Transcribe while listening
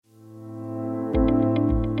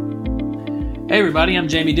Hey everybody, I'm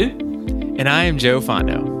Jamie Duke. And I am Joe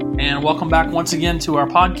Fondo. And welcome back once again to our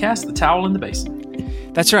podcast, The Towel in the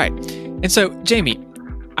Basin. That's right. And so, Jamie,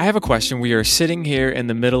 I have a question. We are sitting here in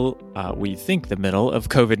the middle, we think the middle of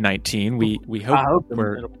COVID-19. We hope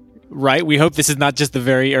we're right. We hope this is not just the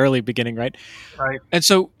very early beginning, right? Right. And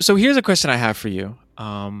so here's a question I have for you.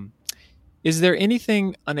 Is there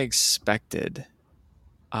anything unexpected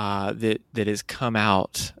that has come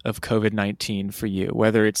out of COVID-19 for you,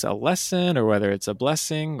 whether it's a lesson or whether it's a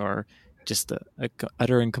blessing or just a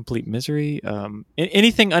utter and complete misery?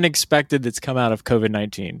 Anything unexpected that's come out of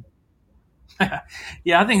COVID-19?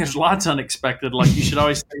 Yeah, I think there's lots unexpected. Like you should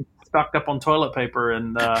always stay stocked up on toilet paper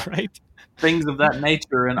and right? Things of that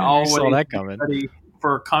nature, and always ready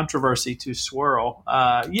for controversy to swirl.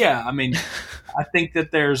 Yeah, I mean, I think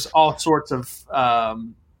that there's all sorts of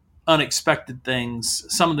unexpected things,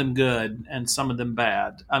 some of them good and some of them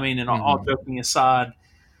bad. I mean, and all joking aside,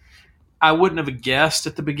 I wouldn't have guessed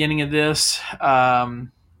at the beginning of this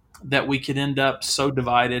that we could end up so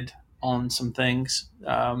divided on some things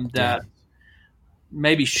that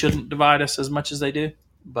maybe shouldn't divide us as much as they do,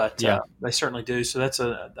 but they certainly do. So I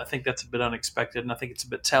think that's a bit unexpected, and I think it's a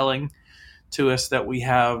bit telling to us that we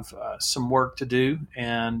have some work to do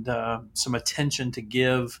and some attention to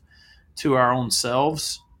give to our own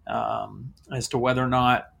selves as to whether or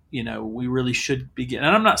not, we really should be getting.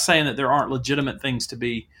 And I'm not saying that there aren't legitimate things to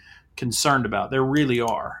be concerned about. There really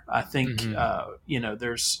are. I think,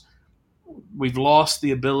 we've lost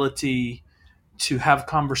the ability to have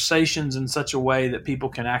conversations in such a way that people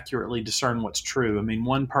can accurately discern what's true. I mean,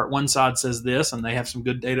 one side says this and they have some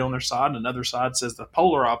good data on their side, and another side says the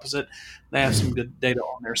polar opposite. They have some good data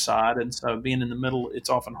on their side. And so being in the middle, it's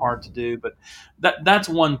often hard to do, but that's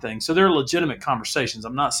one thing. So there are legitimate conversations.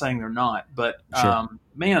 I'm not saying they're not, but sure.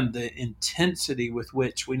 Man, the intensity with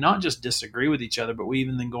which we not just disagree with each other, but we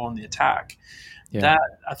even then go on the attack. Yeah.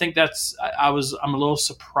 I'm a little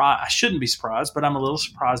surprised. I shouldn't be surprised, but I'm a little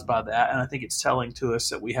surprised by that. And I think it's telling to us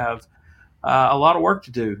that we have a lot of work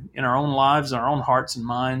to do in our own lives, in our own hearts and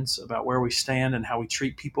minds about where we stand and how we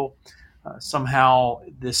treat people. Somehow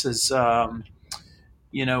this is,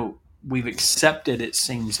 we've accepted, it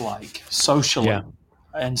seems like, socially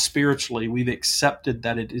and spiritually, we've accepted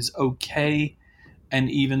that it is okay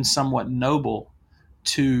and even somewhat noble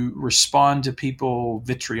to respond to people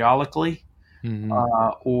vitriolically.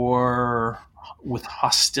 Or with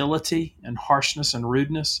hostility and harshness and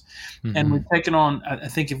rudeness. And we've taken on, I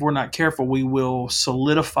think if we're not careful, we will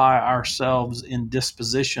solidify ourselves in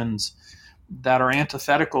dispositions that are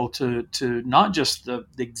antithetical to not just the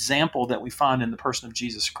example that we find in the person of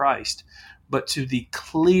Jesus Christ, but to the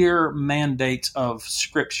clear mandates of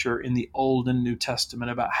Scripture in the Old and New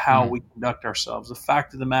Testament about how we conduct ourselves. The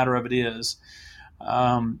fact of the matter of it is,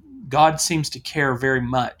 God seems to care very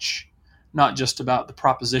much not just about the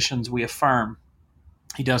propositions we affirm.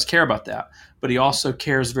 He does care about that, but he also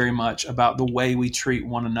cares very much about the way we treat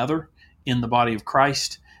one another in the body of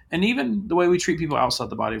Christ, and even the way we treat people outside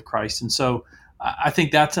the body of Christ. And so I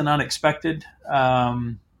think that's an unexpected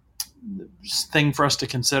thing for us to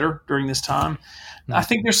consider during this time. I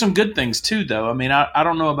think there's some good things too, though. I mean, I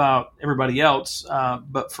don't know about everybody else,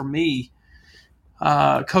 but for me,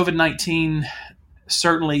 COVID-19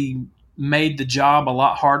 certainly made the job a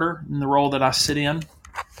lot harder in the role that I sit in.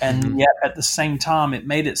 And yet at the same time, it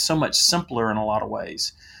made it so much simpler in a lot of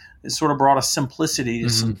ways. It sort of brought a simplicity to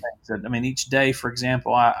some things. Each day, for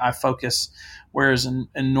example, I focus, whereas in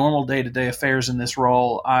normal day-to-day affairs in this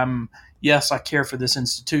role, I care for this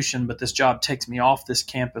institution, but this job takes me off this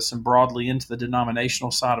campus and broadly into the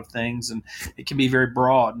denominational side of things. And it can be very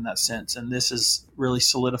broad in that sense. And this has really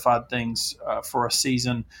solidified things for a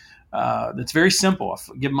season that's very simple.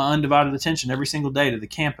 I give my undivided attention every single day to the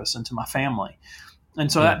campus and to my family, and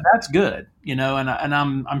so that's good, And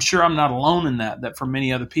I'm sure I'm not alone in that. That for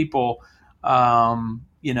many other people,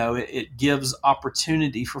 it gives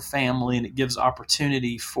opportunity for family, and it gives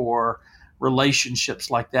opportunity for relationships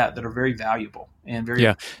like that are very valuable and very.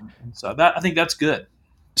 And so I think that's good.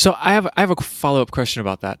 So I have a follow-up question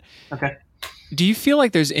about that. Okay. Do you feel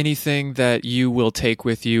like there's anything that you will take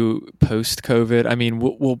with you post-COVID? I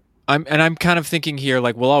mean, I'm kind of thinking here,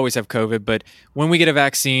 like, we'll always have COVID, but when we get a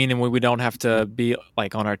vaccine and when we don't have to be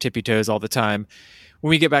like on our tippy toes all the time, when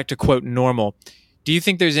we get back to quote normal, do you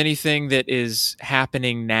think there's anything that is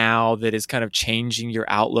happening now that is kind of changing your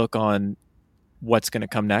outlook on what's going to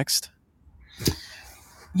come next?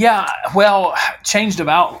 Yeah, well, change of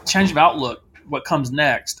outlook. What comes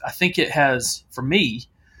next? I think it has, for me,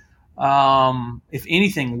 if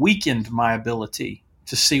anything, weakened my ability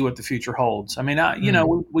to see what the future holds. I mean,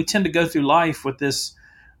 we tend to go through life with this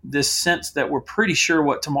sense that we're pretty sure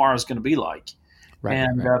what tomorrow is going to be like.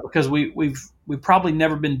 And because we've probably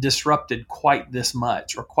never been disrupted quite this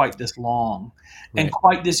much or quite this long and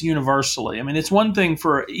quite this universally. I mean, it's one thing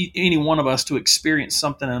for any one of us to experience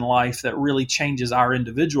something in life that really changes our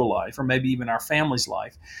individual life or maybe even our family's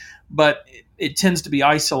life, but it tends to be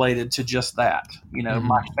isolated to just that,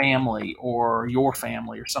 my family or your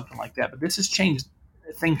family or something like that. But this has changed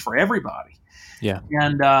things for everybody. Yeah.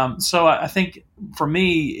 And so I think for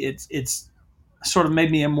me, it's sort of made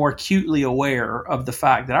me more acutely aware of the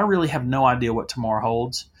fact that I really have no idea what tomorrow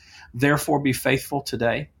holds. Therefore, be faithful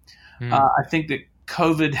today. I think that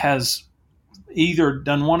COVID has either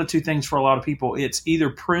done one of two things for a lot of people. It's either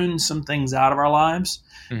pruned some things out of our lives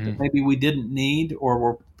that maybe we didn't need or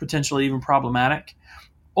were potentially even problematic,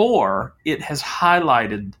 or it has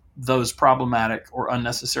highlighted those problematic or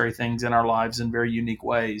unnecessary things in our lives in very unique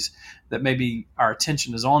ways that maybe our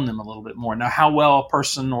attention is on them a little bit more. Now, how well a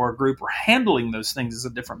person or a group are handling those things is a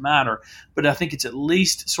different matter, but I think it's at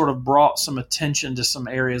least sort of brought some attention to some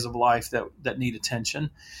areas of life that need attention.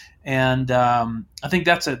 And I think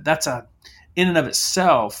that's a in and of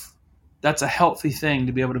itself, that's a healthy thing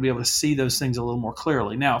to be able to see those things a little more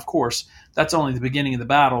clearly. Now, of course, that's only the beginning of the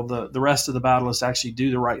battle. The rest of the battle is to actually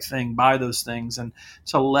do the right thing by those things and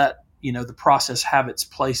to let the process have its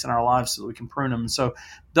place in our lives so that we can prune them. And so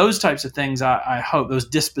those types of things, I hope, those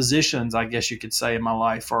dispositions, I guess you could say, in my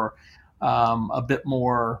life are a bit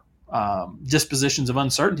more dispositions of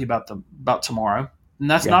uncertainty about tomorrow.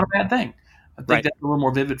 And that's not a bad thing. I think that's a little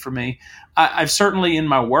more vivid for me. I've certainly, in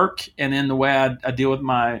my work and in the way I deal with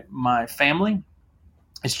my family,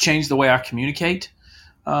 it's changed the way I communicate.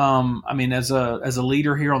 I mean, as a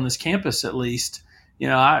leader here on this campus, at least,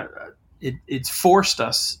 it's forced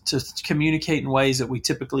us to communicate in ways that we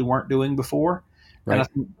typically weren't doing before. Right. And I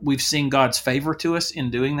think we've seen God's favor to us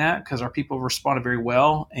in doing that because our people responded very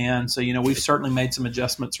well. And so, we've certainly made some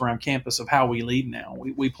adjustments around campus of how we lead now.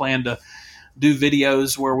 We plan to do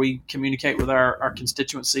videos where we communicate with our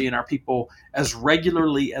constituency and our people as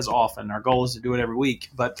regularly as often. Our goal is to do it every week.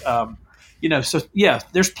 But,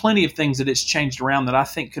 there's plenty of things that it's changed around that I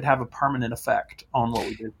think could have a permanent effect on what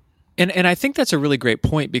we do. And I think that's a really great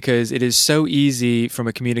point because it is so easy from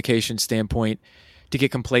a communication standpoint to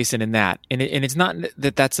get complacent in that. And it's not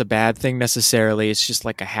that that's a bad thing necessarily. It's just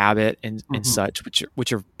like a habit and such,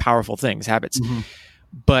 which are powerful things, habits.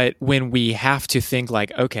 But when we have to think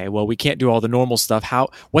like, okay, well, we can't do all the normal stuff.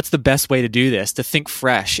 What's the best way to do this? To think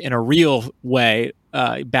fresh in a real way,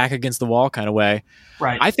 back against the wall kind of way.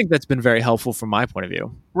 Right. I think that's been very helpful from my point of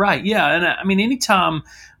view. Right. Yeah. And I mean, anytime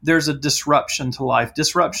there's a disruption to life,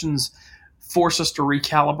 disruptions force us to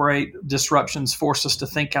recalibrate. Disruptions force us to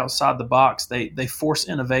think outside the box. They force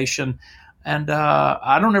innovation. And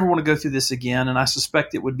I don't ever want to go through this again. And I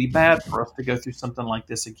suspect it would be bad for us to go through something like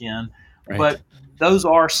this again. Right. But those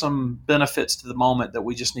are some benefits to the moment that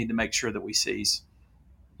we just need to make sure that we seize.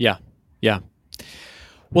 Yeah. Yeah.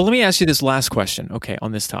 Well, let me ask you this last question. Okay.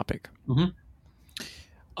 On this topic.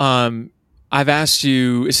 I've asked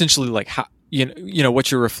you essentially like how,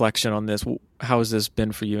 what's your reflection on this? How has this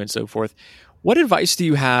been for you and so forth? What advice do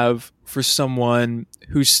you have for someone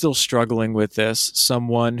who's still struggling with this?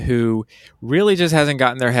 Someone who really just hasn't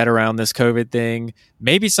gotten their head around this COVID thing?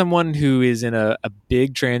 Maybe someone who is in a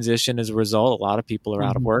big transition as a result. A lot of people are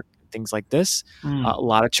out of work, things like this. A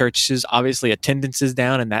lot of churches, obviously attendance is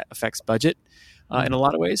down and that affects budget in a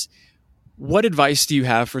lot of ways. What advice do you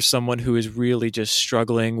have for someone who is really just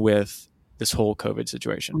struggling with this whole COVID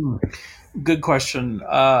situation? Good question. There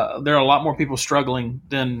are a lot more people struggling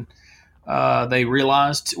than they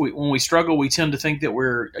realized. When we struggle, we tend to think that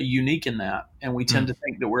we're unique in that, and we tend to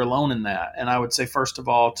think that we're alone in that. And I would say, first of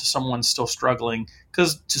all, to someone still struggling,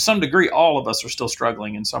 because to some degree, all of us are still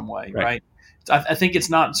struggling in some way, right? I think it's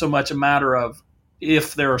not so much a matter of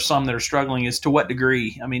if there are some that are struggling, is to what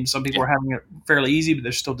degree. I mean, some people are having it fairly easy, but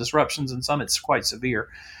there's still disruptions, and some it's quite severe.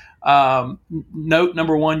 Note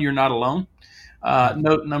number one, you're not alone.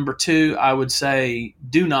 Note number two, I would say,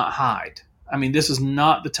 do not hide. I mean, this is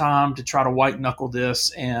not the time to try to white knuckle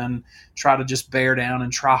this and try to just bear down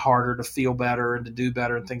and try harder to feel better and to do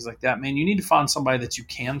better and things like that. Man, you need to find somebody that you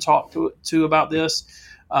can talk to about this.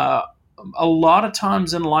 A lot of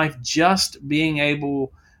times in life, just being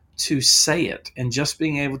able to say it and just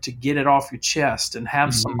being able to get it off your chest and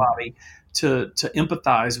have somebody to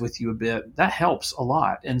empathize with you a bit, that helps a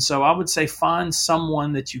lot. And so I would say find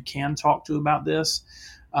someone that you can talk to about this.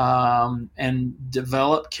 And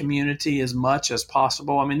develop community as much as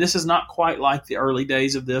possible. I mean, this is not quite like the early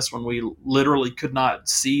days of this when we literally could not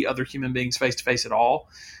see other human beings face to face at all.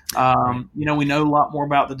 We know a lot more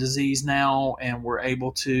about the disease now, and we're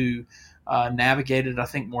able to navigate it, I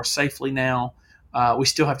think, more safely now. We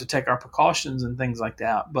still have to take our precautions and things like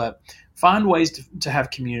that, but find ways to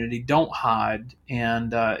have community. Don't hide,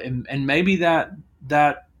 and maybe that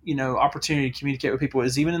opportunity to communicate with people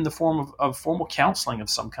is even in the form of formal counseling of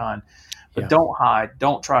some kind. But don't hide.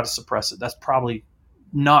 Don't try to suppress it. That's probably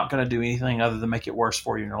not going to do anything other than make it worse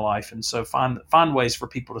for you in your life. And so find ways for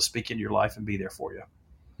people to speak into your life and be there for you.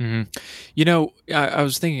 Mm-hmm. I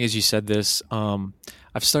was thinking as you said this,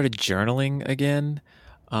 I've started journaling again.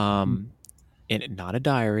 And not a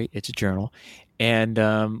diary, it's a journal. And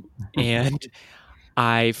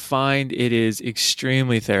I find it is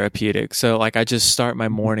extremely therapeutic. So like I just start my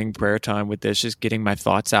morning prayer time with this, just getting my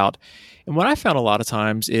thoughts out. And what I found a lot of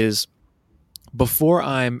times is before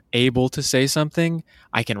I'm able to say something,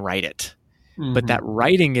 I can write it. Mm-hmm. But that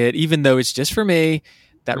writing it, even though it's just for me,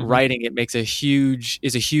 that writing it makes a huge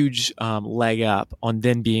leg up on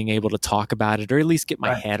then being able to talk about it or at least get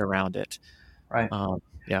my head around it. Right.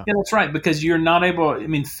 Yeah, that's right. Because you're not able. I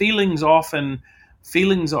mean, feelings are often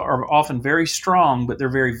very strong, but they're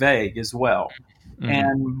very vague as well. Mm-hmm.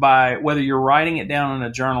 And by whether you're writing it down in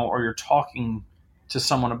a journal or you're talking to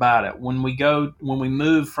someone about it, when we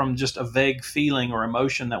move from just a vague feeling or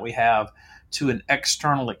emotion that we have to an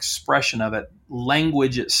external expression of it,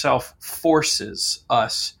 language itself forces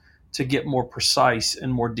us to get more precise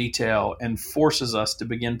and more detail and forces us to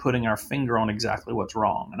begin putting our finger on exactly what's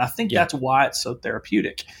wrong. And I think that's why it's so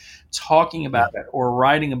therapeutic. Talking about it or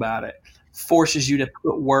writing about it forces you to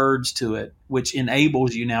put words to it, which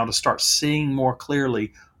enables you now to start seeing more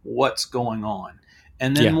clearly what's going on.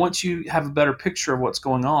 And then once you have a better picture of what's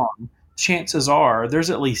going on, chances are there's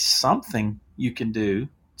at least something you can do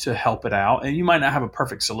to help it out. And you might not have a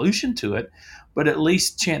perfect solution to it, but at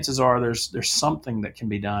least chances are there's something that can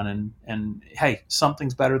be done. And hey,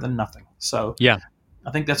 something's better than nothing. So I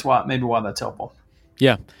think that's why that's helpful.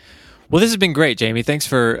 Yeah. Well, this has been great, Jamie. Thanks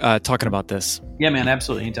for talking about this. Yeah, man.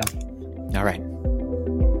 Absolutely. Anytime. All right.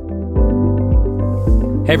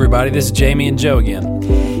 Hey, everybody. This is Jamie and Joe again.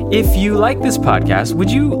 If you like this podcast,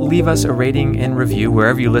 would you leave us a rating and review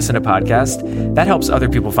wherever you listen to podcasts? That helps other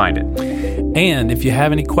people find it. And if you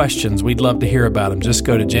have any questions, we'd love to hear about them. Just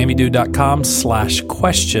go to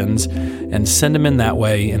jamiedew.com/questions and send them in that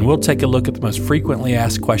way, and we'll take a look at the most frequently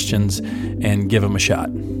asked questions and give them a shot.